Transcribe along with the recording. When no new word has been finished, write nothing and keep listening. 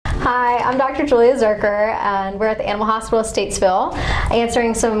Hi, I'm Dr. Julia Zerker, and we're at the Animal Hospital of Statesville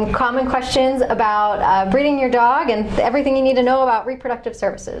answering some common questions about breeding your dog and everything you need to know about reproductive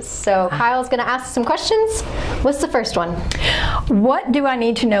services. So Kyle's going to ask some questions. What's the first one? What do I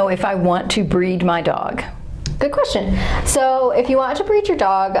need to know if I want to breed my dog? Good question. So if you want to breed your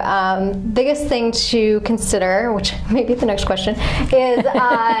dog, biggest thing to consider, which may be the next question, is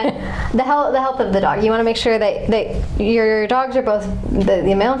the health of the dog. You want to make sure that your dogs are both, the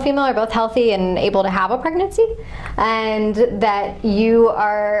male and female are both healthy and able to have a pregnancy, and that you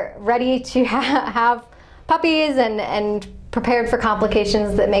are ready to have puppies and prepared for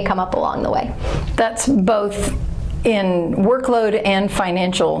complications that may come up along the way. That's both in workload and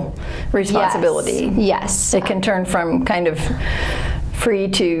financial responsibility. Yes. It can turn from kind of free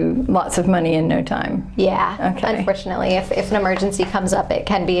to lots of money in no time. Yeah. Okay. Unfortunately, if an emergency comes up, it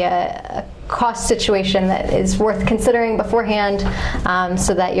can be a cost situation that is worth considering beforehand,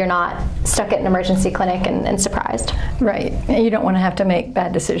 so that you're not stuck at an emergency clinic and surprised. Right. You don't want to have to make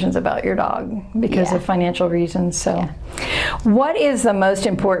bad decisions about your dog because of financial reasons. So, what is the most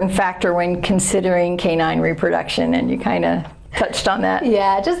important factor when considering canine reproduction? And you kind of touched on that.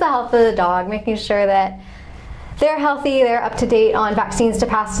 Yeah, just the health of the dog, making sure that they're healthy, they're up to date on vaccines to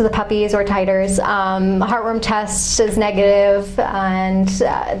pass to the puppies or titers, heartworm test is negative, and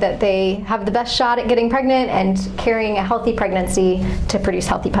that they have the best shot at getting pregnant and carrying a healthy pregnancy to produce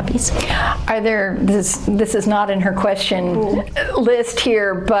healthy puppies. Are there, this is not in her question list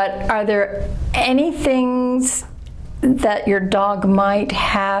here, but are there any things that your dog might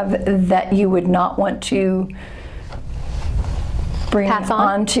have that you would not want to pass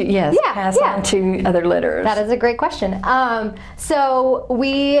on to on to other litters? That is a great question. So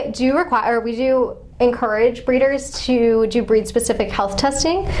we do encourage breeders to do breed-specific health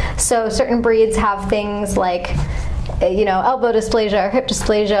testing. So certain breeds have things like, elbow dysplasia or hip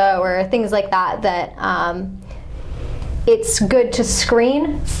dysplasia or things like that it's good to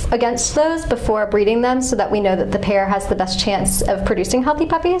screen against those before breeding them so that we know that the pair has the best chance of producing healthy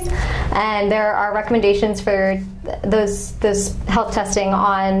puppies. And there are recommendations for those health testing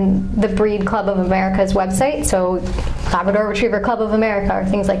on the Breed Club of America's website, so Labrador Retriever Club of America or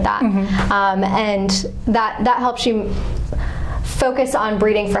things like that. And that helps you focus on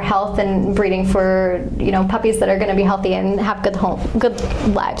breeding for health and breeding for puppies that are going to be healthy and have good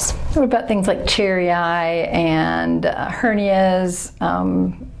lives. What about things like cherry eye and hernias?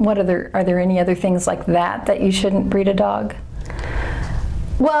 Are there any other things like that you shouldn't breed a dog?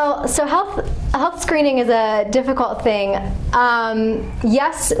 Well, so health screening is a difficult thing.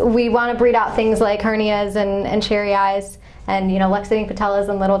 Yes, we want to breed out things like hernias and cherry eyes and luxating patellas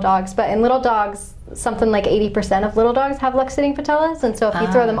in little dogs, but in little dogs, something like 80% of little dogs have luxating patellas, and so if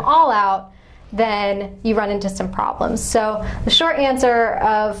you throw them all out, then you run into some problems. So the short answer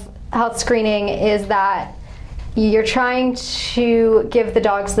of health screening is that you're trying to give the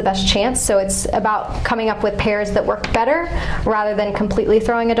dogs the best chance, so it's about coming up with pairs that work better rather than completely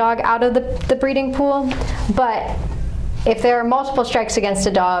throwing a dog out of the breeding pool. But if there are multiple strikes against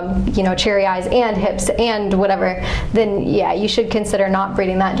a dog, cherry eyes and hips and whatever, then yeah, you should consider not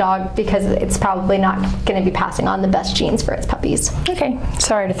breeding that dog because it's probably not going to be passing on the best genes for its puppies. Okay,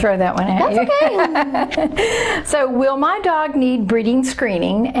 sorry to throw that one at you. That's okay. So will my dog need breeding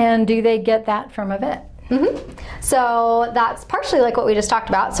screening, and do they get that from a vet? So that's partially like what we just talked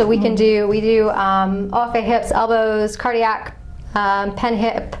about. So we do OFA hips, elbows, cardiac, pen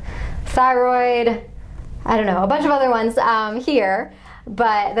hip, thyroid, I don't know, a bunch of other ones here,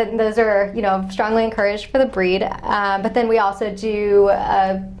 but those are strongly encouraged for the breed. But then we also do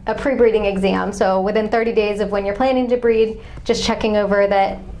a pre-breeding exam. So within 30 days of when you're planning to breed, just checking over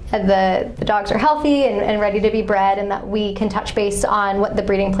that the dogs are healthy and ready to be bred, and that we can touch base on what the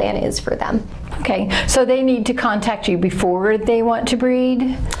breeding plan is for them. Okay, so they need to contact you before they want to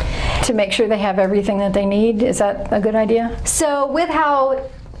breed to make sure they have everything that they need. Is that a good idea? So with how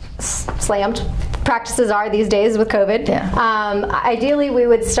slammed practices are these days with COVID, ideally we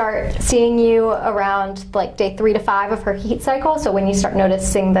would start seeing you around like day 3 to 5 of her heat cycle, so when you start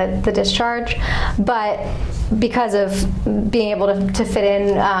noticing the discharge. But because of being able to fit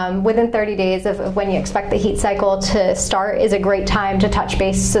in within 30 days of when you expect the heat cycle to start is a great time to touch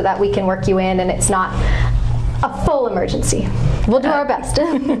base so that we can work you in and it's not a full emergency. We'll do our best.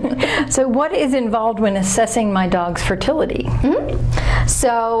 So what is involved when assessing my dog's fertility?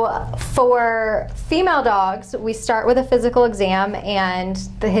 So for female dogs, we start with a physical exam and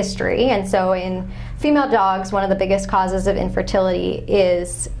the history. And so in female dogs, one of the biggest causes of infertility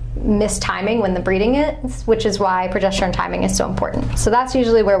is mistiming when the breeding is, which is why progesterone timing is so important. So that's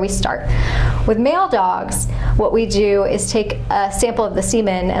usually where we start. With male dogs, what we do is take a sample of the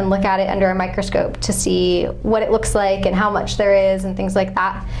semen and look at it under a microscope to see what it looks like and how much there is and things like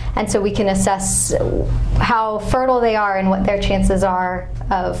that. And so we can assess how fertile they are and what their chances are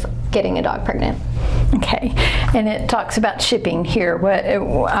of getting a dog pregnant. Okay, and it talks about shipping here.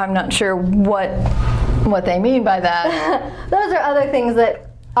 I'm not sure what they mean by that. Those are other things that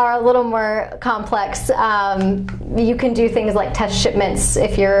are a little more complex. You can do things like test shipments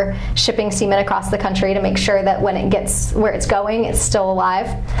if you're shipping semen across the country to make sure that when it gets where it's going, it's still alive.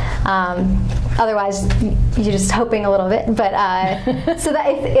 Otherwise, you're just hoping a little bit. But so that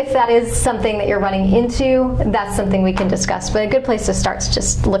if that is something that you're running into, that's something we can discuss. But a good place to start is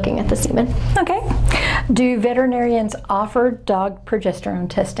just looking at the semen. Okay. Do veterinarians offer dog progesterone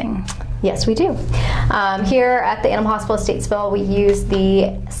testing? Yes, we do. Here at the Animal Hospital of Statesville, we use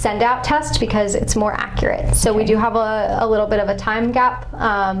the send-out test because it's more accurate. So we do have a little bit of a time gap,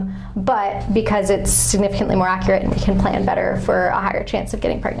 but because it's significantly more accurate, we can plan better for a higher chance of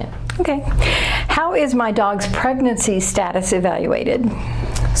getting pregnant. Okay. How is my dog's pregnancy status evaluated?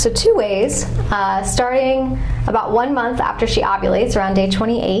 So 2 ways. Starting about 1 month after she ovulates, around day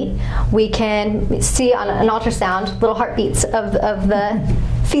 28, we can see on an ultrasound little heartbeats of the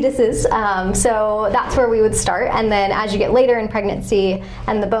fetuses. So that's where we would start. And then as you get later in pregnancy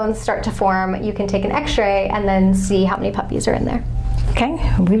and the bones start to form, you can take an x-ray and then see how many puppies are in there. Okay,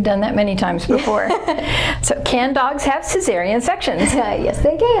 we've done that many times before. So can dogs have cesarean sections? Yes,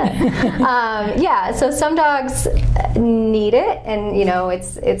 they can. Yeah, so some dogs need it, and you know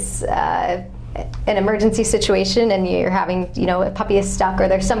it's an emergency situation, and you're having, you know, a puppy is stuck or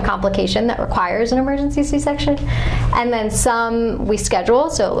there's some complication that requires an emergency C-section, and then some we schedule.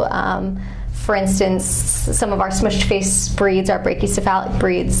 So for instance, some of our smushed face breeds, our brachycephalic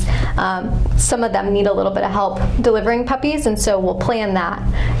breeds, some of them need a little bit of help delivering puppies, and so we'll plan that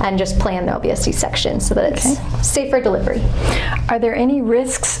and just plan there'll be a C-section so that it's safer delivery. Are there any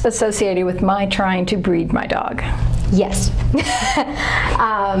risks associated with my trying to breed my dog? Yes.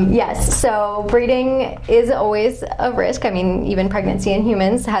 Yes, so breeding is always a risk. I mean, even pregnancy in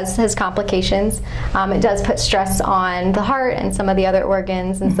humans has complications. It does put stress on the heart and some of the other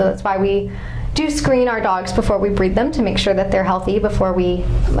organs, and so that's why we do screen our dogs before we breed them to make sure that they're healthy before we,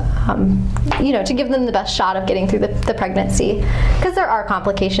 you know, to give them the best shot of getting through the pregnancy, because there are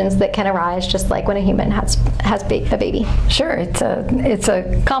complications that can arise just like when a human has a baby. Sure, it's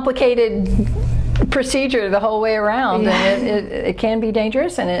a complicated procedure the whole way around, and it can be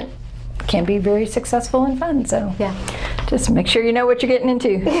dangerous, and it can be very successful and fun. So yeah, just make sure you know what you're getting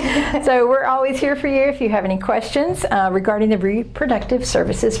into. So we're always here for you if you have any questions regarding the reproductive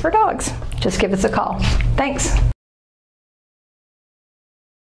services for dogs. Just give us a call. Thanks.